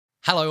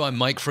Hello, I'm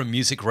Mike from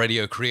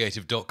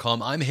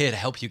musicradiocreative.com. I'm here to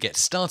help you get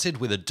started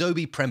with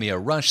Adobe Premiere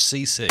Rush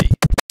CC.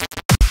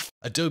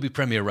 Adobe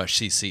Premiere Rush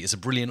CC is a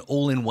brilliant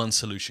all-in-one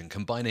solution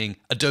combining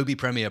Adobe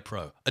Premiere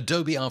Pro,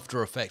 Adobe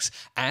After Effects,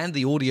 and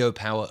the audio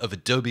power of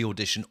Adobe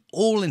Audition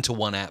all into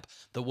one app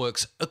that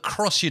works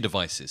across your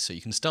devices. So you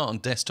can start on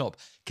desktop,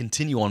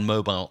 continue on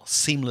mobile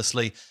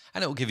seamlessly,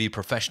 and it will give you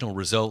professional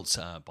results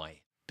by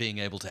being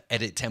able to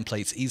edit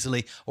templates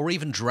easily or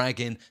even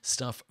drag in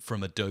stuff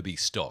from Adobe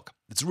stock.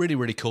 It's really,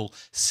 really cool,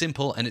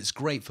 simple, and it's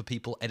great for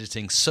people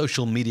editing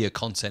social media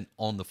content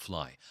on the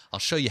fly. I'll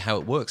show you how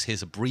it works.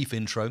 Here's a brief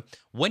intro.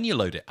 When you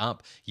load it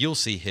up, you'll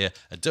see here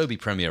Adobe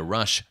Premiere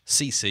Rush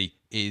CC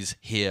is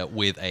here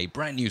with a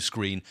brand new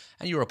screen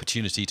and your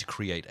opportunity to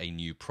create a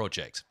new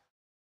project.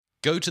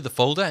 Go to the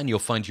folder and you'll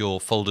find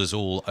your folders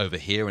all over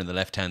here in the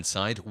left-hand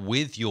side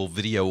with your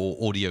video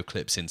or audio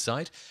clips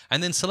inside,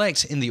 and then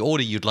select in the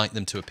order you'd like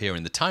them to appear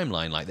in the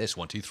timeline like this,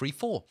 1, 2, 3,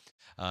 4.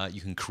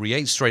 You can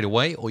create straight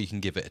away or you can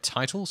give it a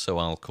title, so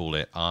I'll call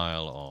it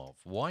Isle of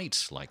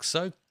Wight, like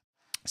so.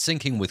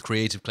 Syncing with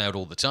Creative Cloud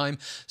all the time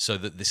so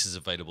that this is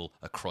available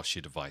across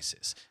your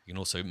devices. You can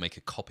also make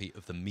a copy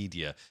of the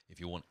media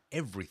if you want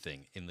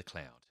everything in the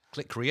cloud.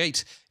 Click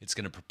Create, it's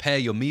going to prepare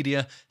your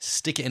media,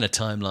 stick it in a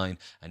timeline,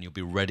 and you'll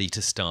be ready to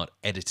start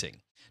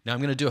editing. Now I'm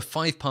going to do a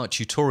 5-part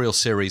tutorial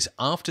series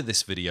after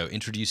this video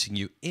introducing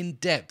you in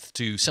depth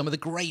to some of the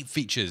great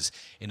features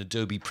in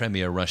Adobe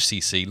Premiere Rush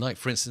CC, like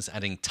for instance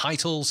adding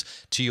titles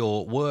to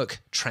your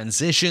work,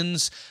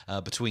 transitions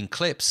between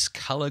clips,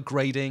 color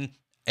grading,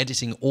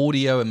 editing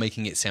audio and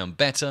making it sound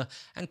better,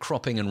 and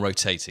cropping and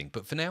rotating.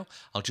 But for now,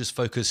 I'll just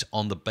focus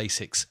on the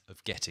basics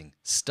of getting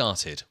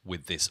started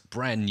with this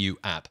brand new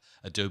app,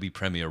 Adobe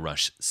Premiere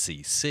Rush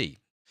CC.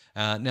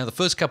 Now, the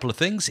first couple of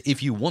things,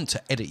 if you want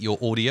to edit your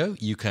audio,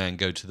 you can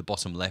go to the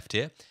bottom left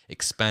here,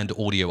 expand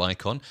audio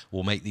icon.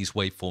 We'll make these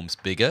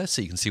waveforms bigger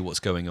so you can see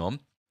what's going on.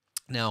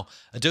 Now,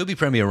 Adobe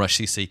Premiere Rush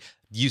CC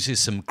uses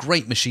some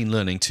great machine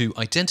learning to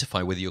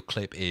identify whether your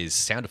clip is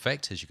sound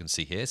effect, as you can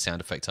see here, sound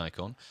effect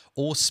icon,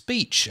 or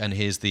speech. And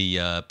here's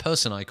the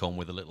person icon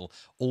with a little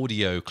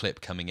audio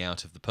clip coming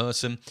out of the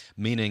person,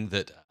 meaning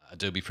that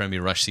Adobe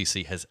Premiere Rush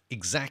CC has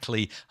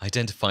exactly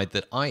identified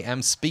that I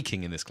am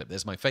speaking in this clip.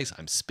 There's my face,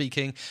 I'm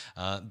speaking.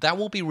 That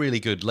will be really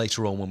good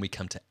later on when we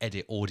come to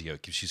edit audio.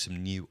 It gives you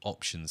some new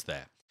options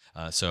there.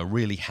 So a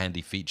really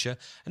handy feature.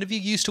 And if you're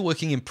used to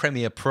working in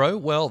Premiere Pro,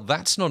 well,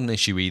 that's not an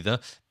issue either.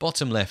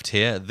 Bottom left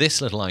here, this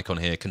little icon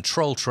here,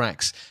 control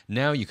tracks.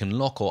 Now you can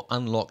lock or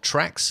unlock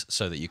tracks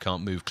so that you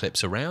can't move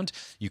clips around.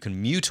 You can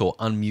mute or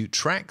unmute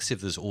tracks if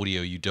there's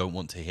audio you don't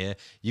want to hear.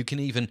 You can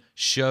even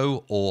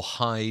show or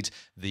hide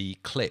the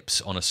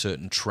clips on a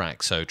certain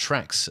track. So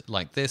tracks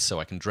like this, so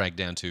I can drag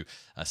down to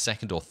a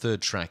second or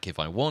third track if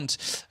I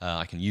want.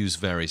 I can use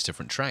various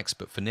different tracks,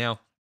 but for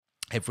now,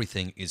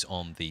 everything is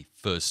on the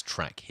first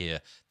track here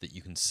that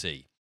you can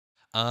see.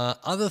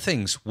 Other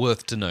things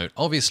worth to note.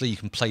 Obviously, you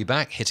can play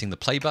back hitting the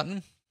play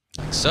button,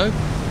 like so.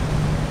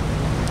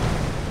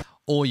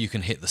 Or you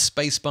can hit the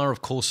space bar,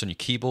 of course, on your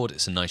keyboard.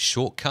 It's a nice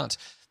shortcut.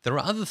 There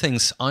are other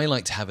things I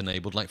like to have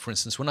enabled, like for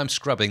instance, when I'm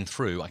scrubbing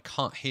through, I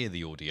can't hear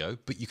the audio,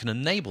 but you can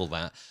enable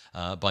that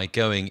by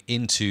going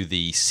into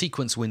the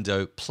sequence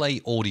window,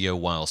 play audio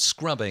while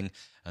scrubbing,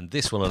 and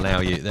this will allow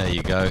you, there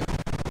you go,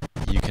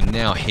 you can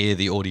now hear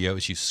the audio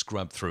as you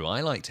scrub through.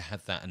 I like to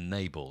have that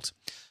enabled.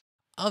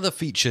 Other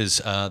features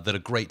that are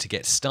great to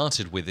get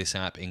started with this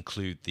app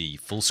include the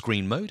full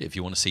screen mode, if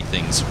you want to see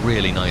things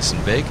really nice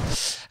and big.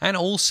 And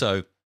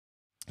also,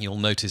 you'll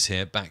notice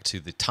here, back to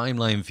the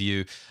timeline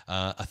view,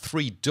 a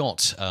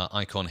 3-dot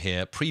icon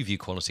here, preview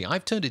quality.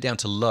 I've turned it down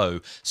to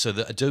low so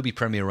that Adobe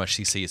Premiere Rush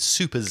CC is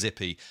super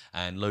zippy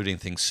and loading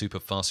things super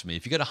fast for me.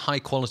 If you go to high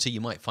quality,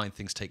 you might find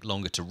things take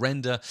longer to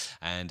render,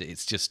 and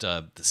it's just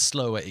the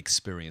slower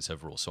experience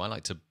overall. So I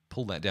like to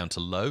pull that down to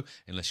low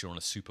unless you're on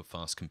a super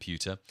fast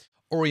computer.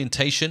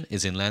 Orientation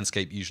is in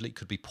landscape usually. It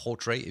could be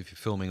portrait if you're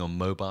filming on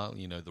mobile,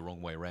 you know, the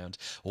wrong way around,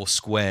 or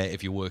square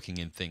if you're working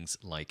in things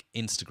like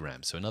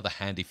Instagram. So another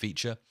handy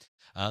feature.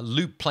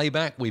 Loop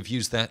playback, we've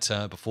used that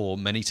before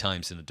many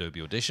times in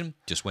Adobe Audition.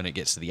 Just when it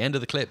gets to the end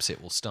of the clips,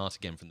 it will start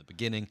again from the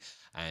beginning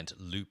and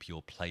loop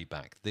your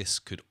playback. This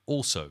could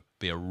also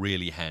be a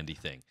really handy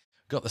thing.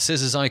 Got the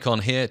scissors icon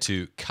here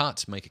to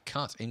cut, make a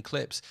cut in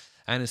clips.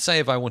 And say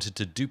if I wanted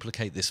to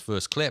duplicate this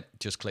first clip,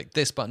 just click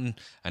this button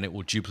and it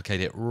will duplicate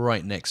it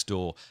right next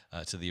door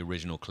to the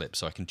original clip.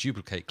 So I can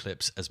duplicate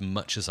clips as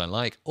much as I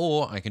like,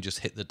 or I can just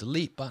hit the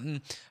delete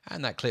button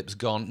and that clip's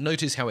gone.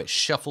 Notice how it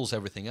shuffles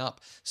everything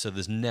up so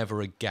there's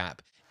never a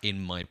gap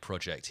in my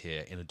project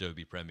here in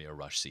Adobe Premiere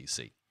Rush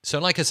CC. So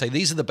like I say,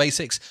 these are the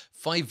basics.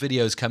 5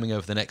 videos coming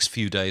over the next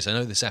few days. I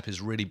know this app is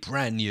really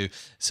brand new.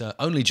 It's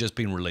only just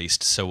been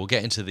released. So we'll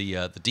get into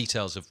the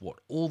details of what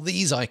all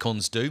these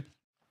icons do.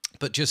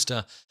 But just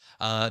to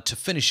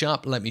finish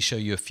up, let me show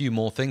you a few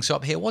more things. So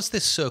up here, what's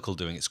this circle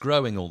doing? It's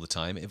growing all the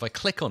time. If I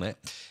click on it,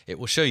 it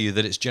will show you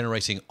that it's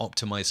generating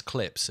optimized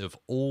clips of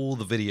all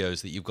the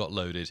videos that you've got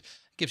loaded. It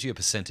gives you a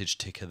percentage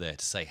ticker there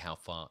to say how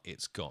far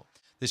it's got.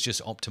 This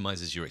just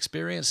optimizes your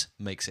experience,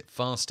 makes it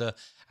faster,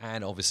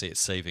 And obviously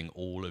it's saving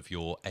all of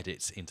your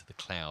edits into the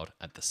cloud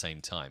at the same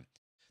time.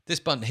 This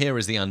button here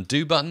is the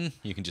undo button.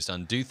 You can just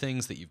undo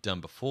things that you've done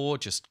before.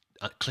 Just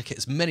click it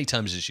as many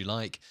times as you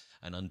like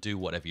and undo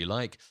whatever you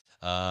like.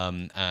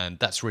 And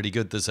that's really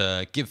good. There's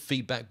a give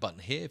feedback button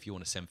here if you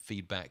want to send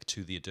feedback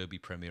to the Adobe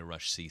Premiere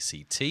Rush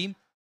CC team.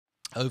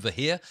 Over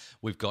here,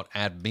 we've got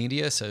add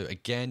media. So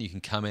again, you can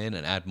come in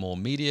and add more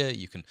media.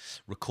 You can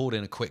record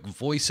in a quick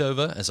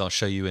voiceover, as I'll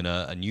show you in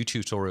a new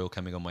tutorial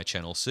coming on my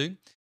channel soon.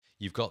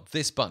 You've got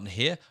this button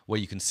here where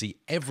you can see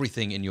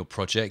everything in your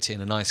project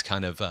in a nice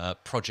kind of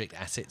project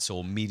assets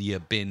or media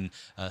bin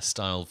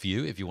style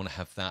view if you want to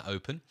have that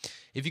open.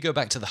 If you go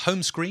back to the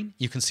home screen,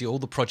 you can see all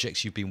the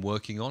projects you've been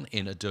working on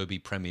in Adobe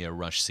Premiere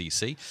Rush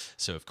CC.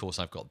 So of course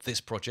I've got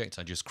this project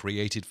I just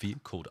created for you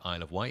called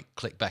Isle of Wight.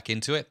 Click back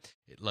into it.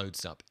 It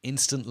loads up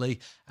instantly.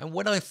 And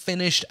when I've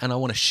finished and I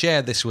want to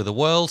share this with the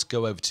world,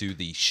 go over to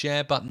the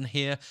share button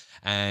here.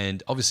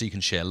 And obviously you can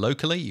share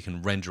locally. You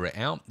can render it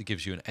out. It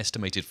gives you an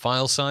estimated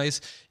file size.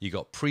 You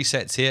got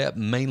presets here,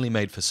 mainly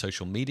made for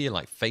social media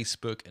like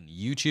Facebook and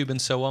YouTube and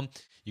so on.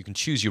 You can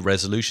choose your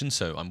resolution.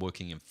 So I'm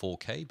working in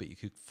 4K, but you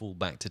could fall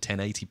back to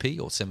 1080p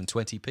or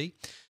 720p.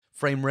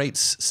 Frame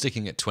rates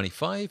sticking at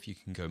 25. You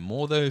can go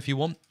more though if you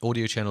want.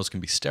 Audio channels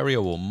can be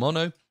stereo or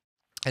mono.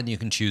 And you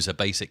can choose a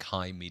basic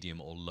high, medium,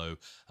 or low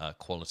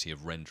quality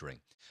of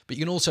rendering. But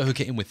you can also hook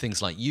it in with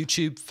things like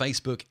YouTube,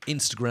 Facebook,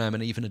 Instagram,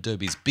 and even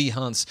Adobe's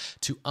Behance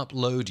to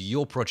upload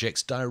your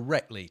projects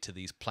directly to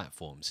these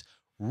platforms.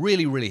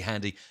 Really, really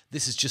handy.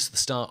 This is just the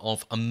start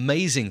of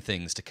amazing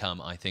things to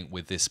come, I think,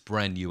 with this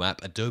brand new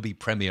app, Adobe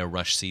Premiere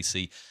Rush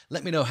CC.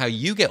 Let me know how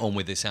you get on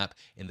with this app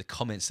in the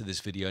comments of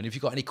this video. And if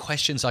you've got any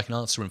questions I can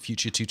answer in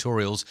future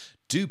tutorials,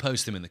 do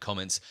post them in the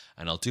comments,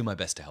 and I'll do my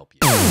best to help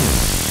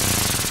you.